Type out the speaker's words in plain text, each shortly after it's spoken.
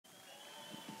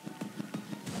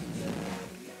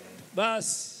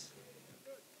Bas.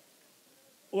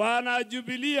 Wana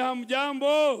Jubilee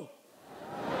hamjambo?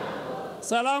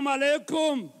 Salamu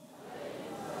alaikum.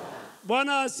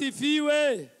 Bwana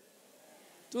asifiwe.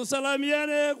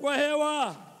 Tusalamiane kwa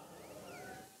hewa.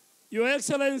 Your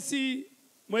Excellency,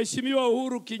 Mheshimiwa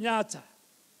Uhuru Kenyatta.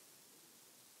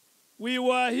 We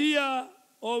were here,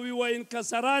 or we were in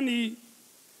Kasarani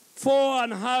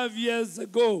 4.5 years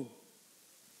ago.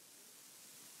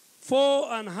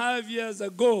 4.5 years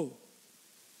ago,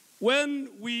 when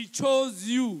we chose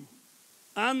you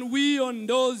and we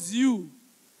endorsed you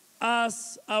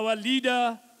as our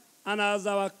leader and as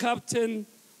our captain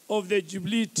of the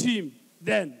Jubilee team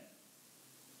then.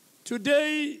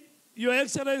 Today, Your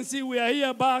Excellency, we are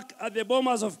here back at the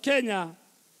Bomas of Kenya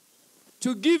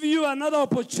to give you another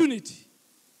opportunity,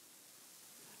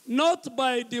 not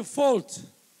by default,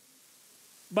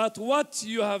 but what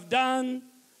you have done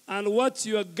and what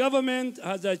your government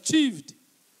has achieved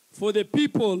for the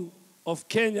people of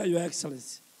Kenya, Your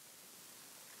Excellency.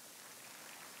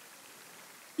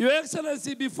 Your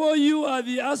Excellency, before you are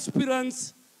the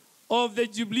aspirants of the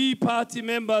Jubilee Party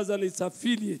members and its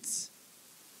affiliates.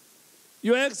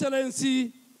 Your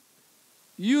Excellency,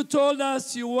 you told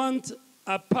us you want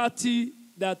a party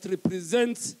that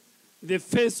represents the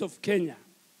face of Kenya,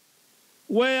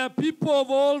 where people of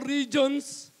all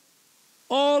regions,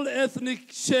 all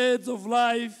ethnic shades of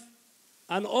life,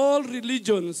 and all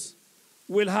religions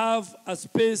will have a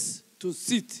space to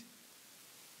sit.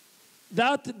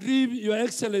 That dream, Your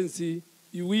Excellency,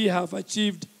 we have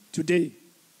achieved today.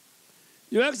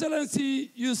 Your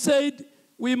Excellency, you said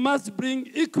we must bring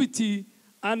equity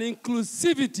and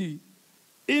inclusivity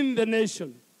in the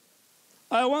nation.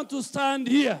 I want to stand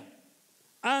here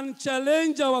and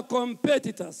challenge our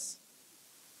competitors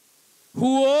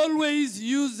who always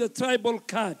use the tribal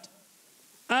card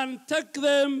and take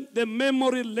them the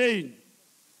memory lane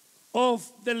of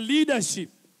the leadership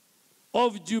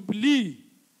of Jubilee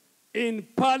in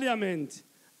Parliament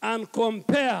and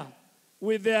compare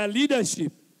with their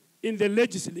leadership in the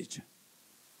legislature.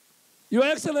 Your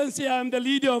Excellency, I am the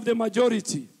leader of the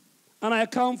majority, and I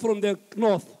come from the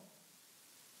north.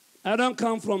 I don't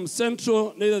come from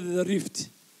central, neither the rift.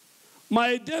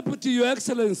 My deputy, Your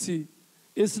Excellency,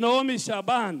 is Naomi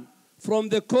Shaban from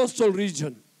the coastal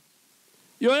region.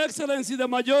 Your Excellency, the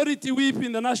majority whip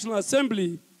in the National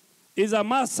Assembly is a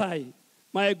Maasai,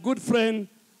 my good friend,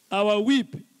 our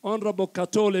whip, Honorable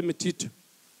Katole Metito.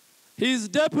 His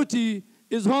deputy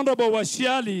is Honorable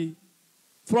Washiali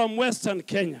from Western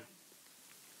Kenya.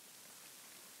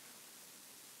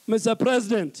 Mr.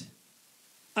 President,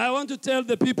 I want to tell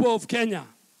the people of Kenya,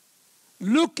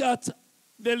 look at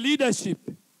the leadership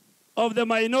of the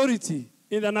minority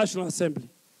in the National Assembly,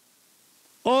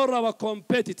 or our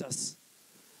competitors.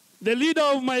 The leader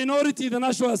of minority in the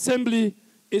National Assembly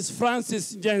is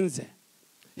Francis Njenze.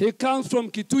 He comes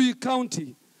from Kitui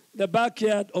County, the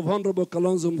backyard of Honorable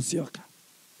Kalonzo Musyoka.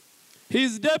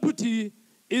 His deputy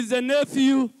is the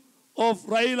nephew of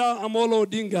Raila Amolo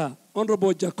Odinga,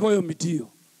 Honorable Jacoyo Mitio,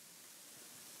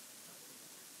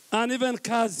 and even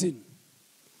cousin.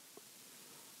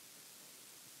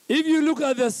 If you look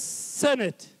at the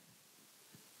Senate,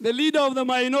 the leader of the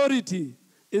minority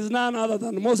is none other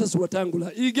than Moses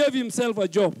Wetangula. He gave himself a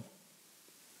job.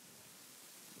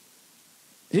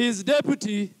 His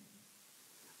deputy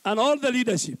and all the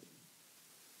leadership.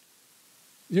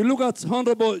 You look at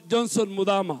Honorable Johnson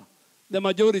Muthama, the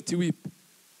majority whip.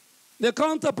 The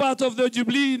counterpart of the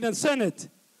Jubilee in the Senate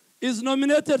is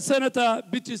nominated Senator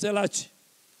Beatrice Elachi.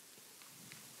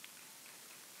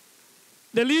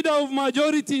 The leader of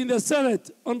majority in the Senate,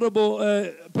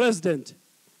 Honorable President,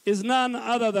 is none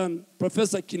other than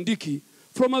Professor Kindiki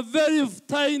from a very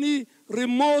tiny,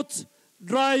 remote,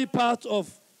 dry part of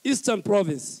Eastern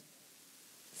Province,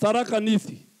 Tharaka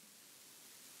Nithi.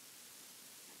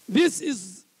 This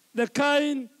is the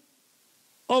kind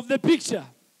of the picture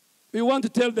we want to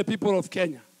tell the people of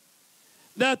Kenya,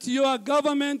 that your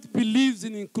government believes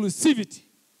in inclusivity.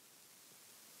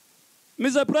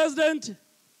 Mr. President,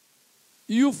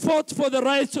 you fought for the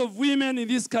rights of women in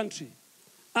this country.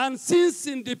 And since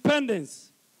independence,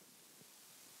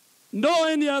 no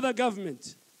any other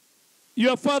government,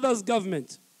 your father's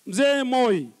government, Mzee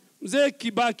Moi, Mzee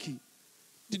Kibaki,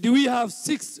 did we have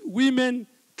 6 women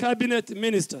cabinet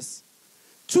ministers.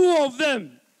 2 of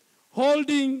them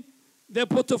holding the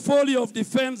portfolio of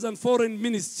defense and foreign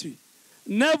ministry.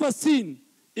 Never seen,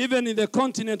 even in the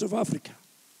continent of Africa.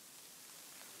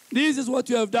 This is what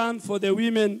you have done for the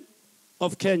women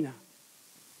of Kenya.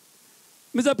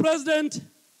 Mr. President,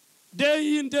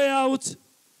 day in, day out,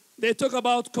 they talk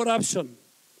about corruption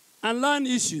and land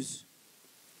issues.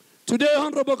 Today,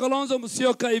 Honorable Kalonzo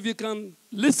Musyoka, if you can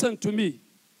listen to me,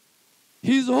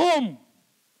 his home,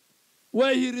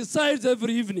 where he resides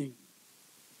every evening,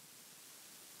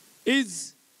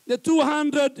 is the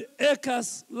 200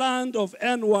 acres land of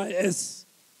NYS.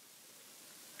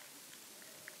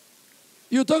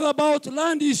 You talk about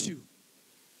land issue.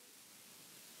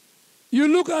 You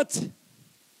look at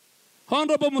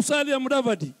Honorable Musalia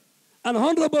Mudavadi, and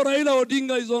Honorable Raila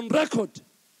Odinga is on record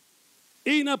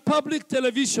in a public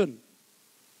television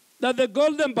that the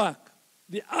Golden Bag,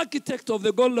 the architect of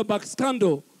the Golden Bag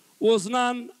scandal, was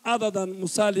none other than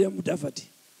Musalia Mudavadi.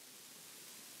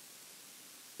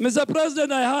 Mr.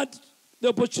 President, I had the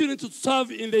opportunity to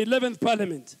serve in the 11th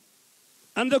Parliament.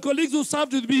 And the colleagues who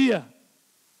served with me here,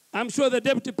 I'm sure the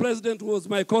Deputy President was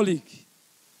my colleague.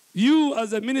 You,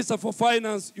 as a Minister for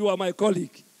Finance, you are my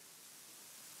colleague.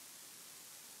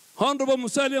 Honorable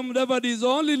Musalia Mudavadi is the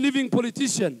only living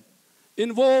politician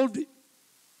involved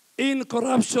in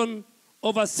corruption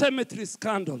of a cemetery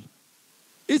scandal.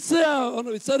 It's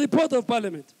there, it's a report of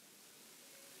Parliament.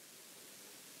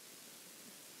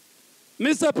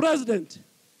 Mr. President,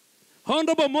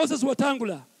 Honorable Moses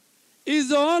Wetangula is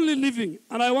the only living,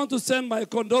 and I want to send my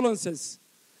condolences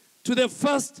to the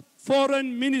first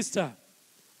foreign minister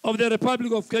of the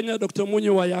Republic of Kenya, Dr. Munyi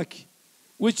Wayaki,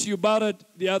 which you buried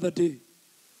the other day.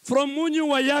 From Munyi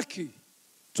Wayaki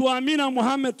to Amina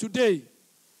Mohammed today,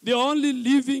 the only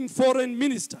living foreign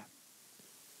minister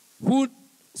who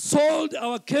sold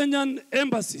our Kenyan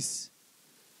embassies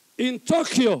in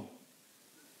Tokyo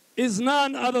is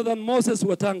none other than Moses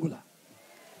Wetangula.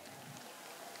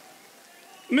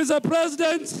 Mr.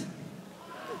 President,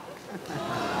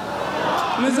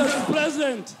 Mr.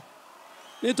 President,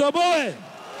 Nitoboe.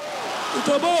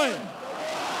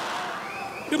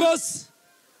 Because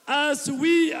as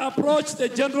we approach the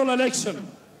general election,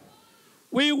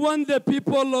 we want the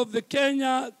people of the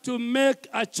Kenya to make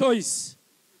a choice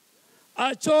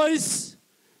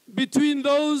between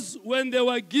those when they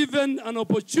were given an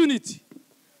opportunity,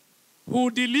 who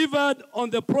delivered on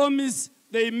the promise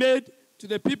they made to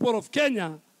the people of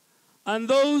Kenya, and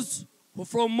those who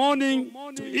from morning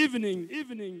to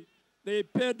evening, they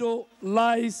peddle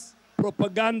lies,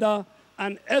 propaganda,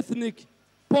 and ethnic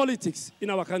politics in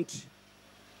our country.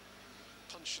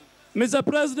 Mr.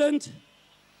 President,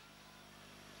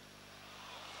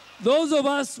 those of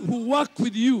us who work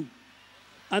with you,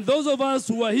 and those of us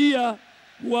who are here,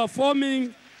 who are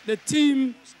forming the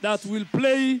team that will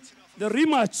play the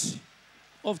rematch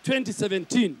of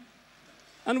 2017.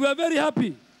 And we are very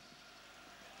happy.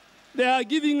 They are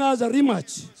giving us a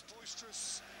rematch.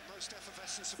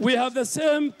 We have the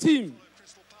same team.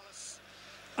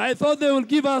 I thought they will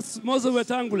give us Moses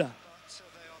Wetangula.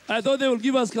 I thought they will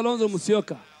give us Kalonzo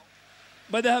Musyoka.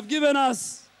 But they have given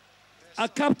us a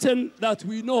captain that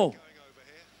we know.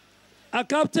 A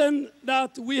captain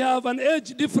that we have an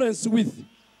age difference with.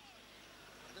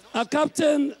 A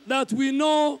captain that we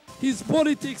know his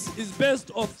politics is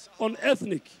based on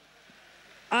ethnic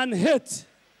and hate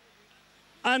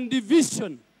and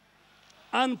division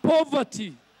and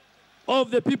poverty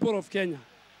of the people of Kenya.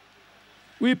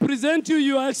 We present you,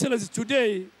 Your Excellency,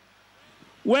 today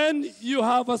when you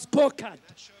have a scorecard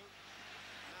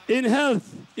in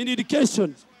health, in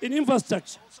education, in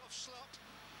infrastructure,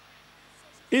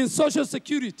 in social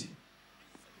security,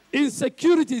 in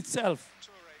security itself,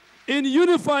 in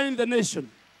unifying the nation.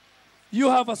 You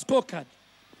have a scorecard.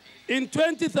 In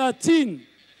 2013,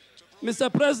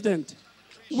 Mr. President,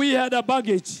 we had a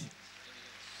baggage.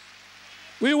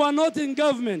 We were not in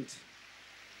government.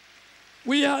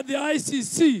 We had the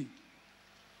ICC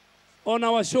on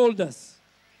our shoulders.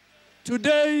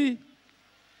 Today,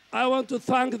 I want to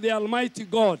thank the Almighty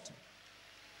God.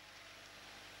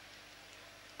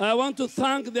 I want to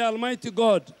thank the Almighty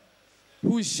God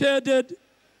who shaded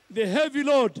the heavy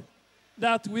load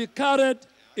that we carried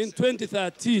in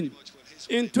 2013.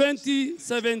 In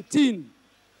 2017,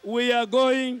 we are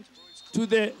going to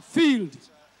the field,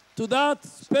 to that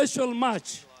special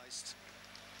march,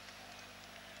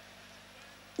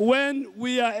 when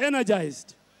we are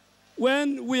energized,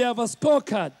 when we have a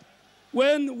scorecard,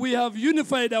 when we have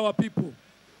unified our people,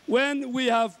 when we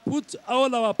have put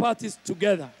all our parties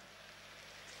together.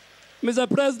 Mr.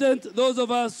 President, those of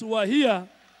us who are here,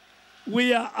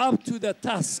 we are up to the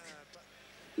task.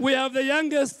 We have the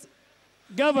youngest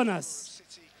governors.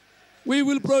 We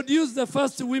will produce the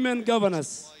first women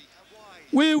governors.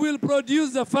 We will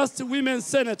produce the first women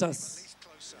senators.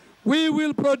 We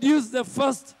will produce the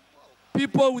first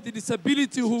people with a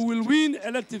disability who will win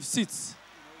elective seats.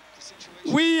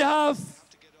 We have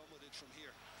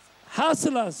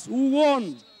hustlers who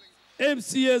won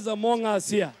MCAs among us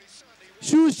here.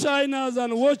 shoe shiners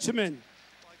and watchmen.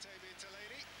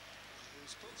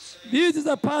 This is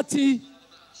a party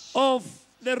of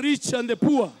the rich and the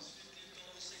poor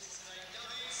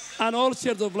and all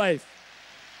shades of life.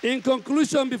 In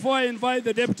conclusion, before I invite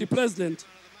the Deputy President,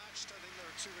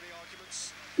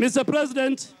 Mr.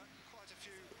 President,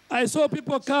 I saw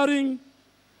people carrying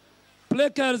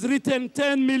placards written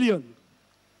 10 million.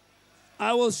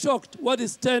 I was shocked. What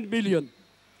is 10 million?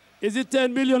 Is it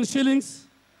 10 million shillings?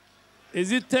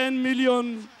 Is it 10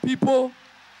 million people?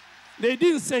 They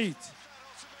didn't say it.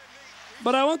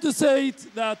 But I want to say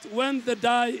it that when the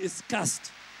die is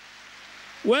cast,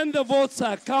 when the votes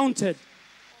are counted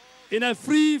in a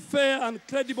free, fair, and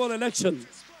credible election,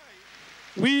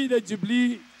 we, the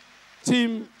Jubilee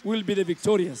team, will be the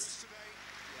victorious.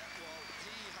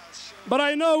 But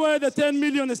I know where the 10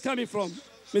 million is coming from,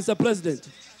 Mr. President.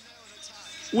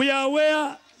 We are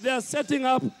aware they are setting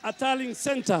up a tallying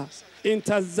center in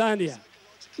Tanzania.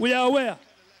 We are aware.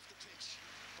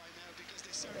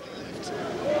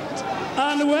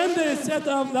 And when they set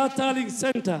up that tallying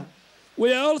center,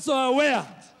 we are also aware,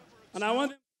 and I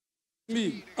want them to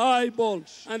see me, eyeball,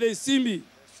 and they see me.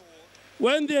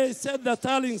 When they set the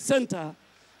tallying center,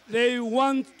 they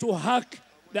want to hack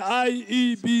the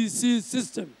IEBC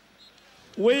system.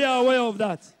 We are aware of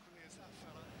that.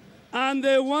 And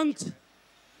they want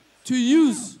to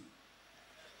use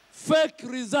fake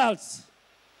results,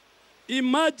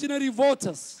 imaginary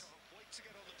voters,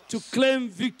 to claim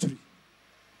victory.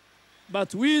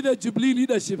 But we, the Jubilee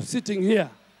leadership sitting here,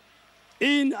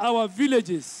 in our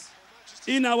villages,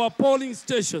 in our polling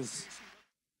stations,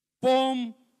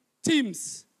 form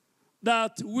teams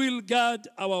that will guard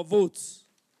our votes.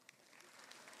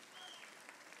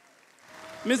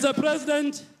 Mr.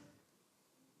 President,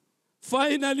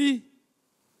 finally,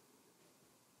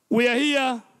 we are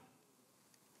here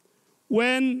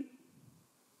when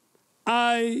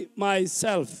I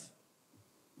myself,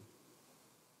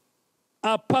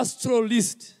 a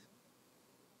pastoralist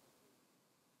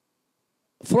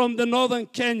from the northern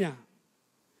Kenya,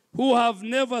 who have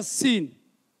never seen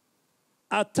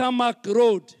a tarmac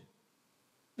road.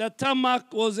 The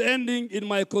tarmac was ending in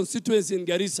my constituency in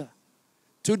Garissa.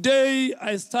 Today,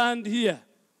 I stand here,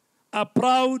 a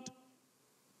proud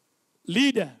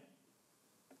leader,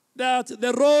 that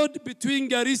the road between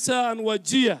Garissa and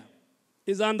Wajir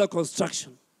is under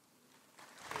construction.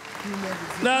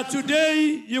 That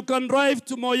today, you can drive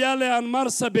to Moyale and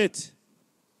Marsabit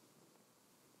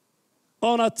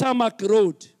on a tarmac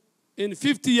road in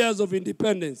 50 years of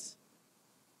independence.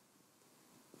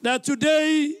 That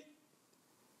today,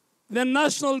 the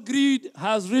national grid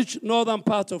has reached northern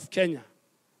part of Kenya.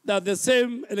 That the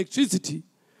same electricity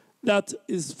that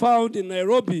is found in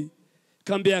Nairobi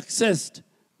can be accessed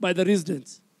by the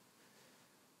residents.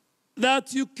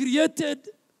 That you created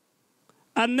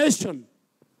a nation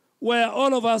where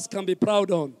all of us can be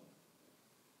proud on.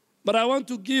 But I want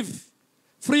to give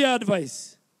free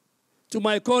advice to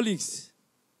my colleagues.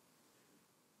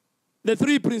 The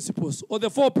 3 principles, or the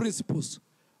 4 principles,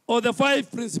 or the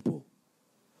 5 principles,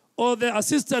 or the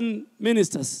assistant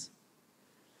ministers.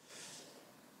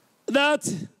 That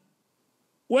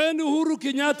when Uhuru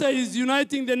Kenyatta is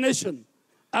uniting the nation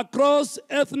across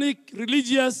ethnic,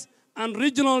 religious, and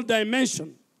regional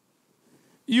dimension,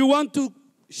 you want to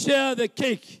share the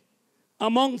cake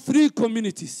among 3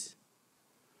 communities.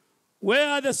 Where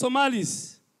are the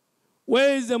Somalis?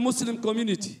 Where is the Muslim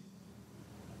community?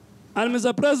 And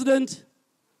Mr. President,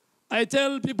 I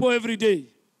tell people every day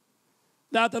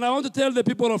that, and I want to tell the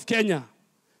people of Kenya,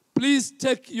 please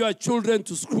take your children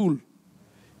to school.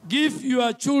 Give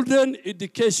your children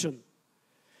education.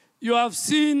 You have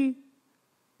seen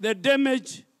the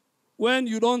damage when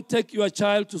you don't take your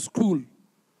child to school,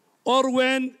 or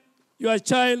when your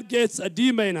child gets a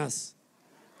D-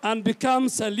 and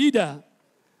becomes a leader,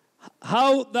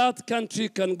 how that country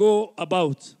can go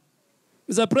about.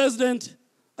 Mr. President,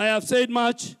 I have said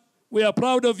much. We are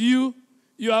proud of you.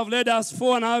 You have led us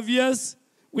 4.5 years.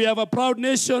 We have a proud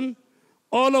nation.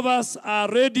 All of us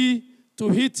are ready to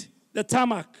hit the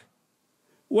tarmac.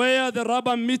 Where the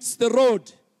rubber meets the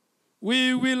road,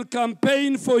 we will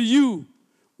campaign for you.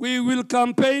 We will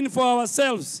campaign for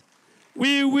ourselves.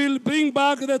 We will bring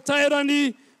back the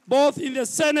tyranny both in the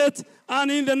Senate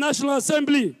and in the National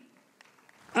Assembly.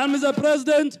 And Mr.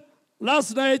 President,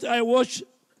 last night I watched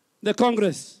the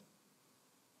Congress,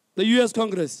 the US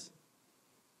Congress.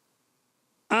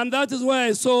 And that is where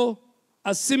I saw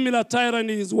a similar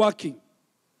tyranny is working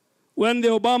when the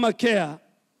Obamacare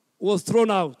was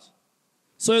thrown out.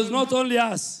 So it's not only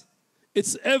us,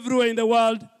 it's everywhere in the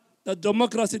world that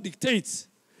democracy dictates.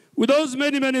 With those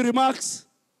many, many remarks,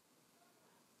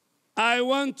 I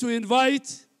want to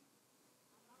invite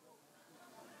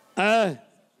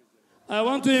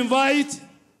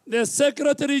the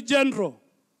Secretary General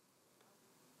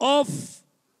of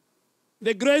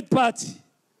the great party,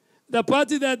 the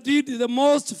party that did the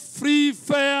most free,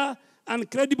 fair, and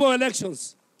credible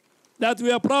elections that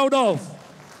we are proud of,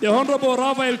 the Honorable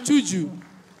Raphael Tuju,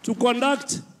 to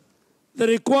conduct the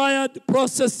required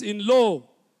process in law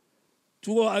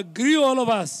to agree all of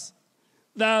us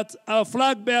that our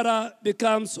flag bearer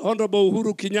becomes Honorable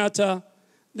Uhuru Kenyatta,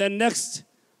 the next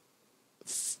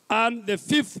and the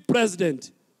 5th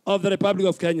president of the Republic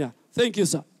of Kenya. Thank you,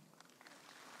 sir.